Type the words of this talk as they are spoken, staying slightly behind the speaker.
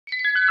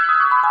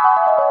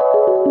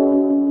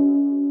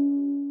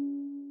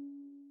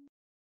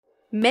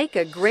Make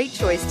a great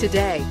choice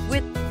today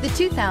with the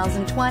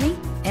 2020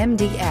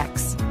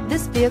 MDX.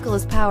 This vehicle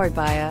is powered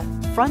by a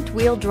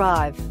front-wheel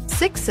drive,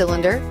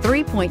 6-cylinder,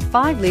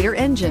 3.5-liter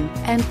engine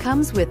and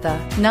comes with a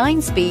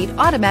 9-speed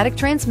automatic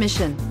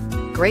transmission.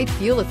 Great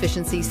fuel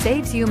efficiency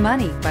saves you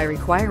money by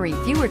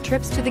requiring fewer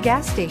trips to the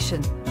gas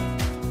station.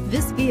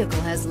 This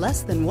vehicle has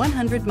less than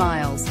 100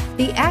 miles.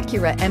 The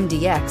Acura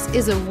MDX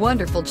is a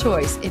wonderful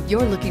choice if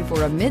you're looking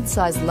for a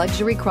mid-size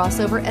luxury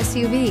crossover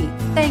SUV.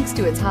 Thanks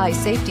to its high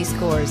safety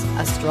scores,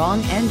 a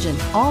strong engine,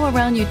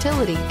 all-around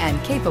utility,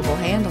 and capable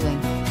handling.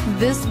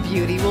 This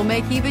beauty will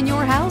make even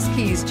your house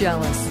keys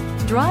jealous.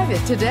 Drive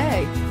it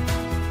today.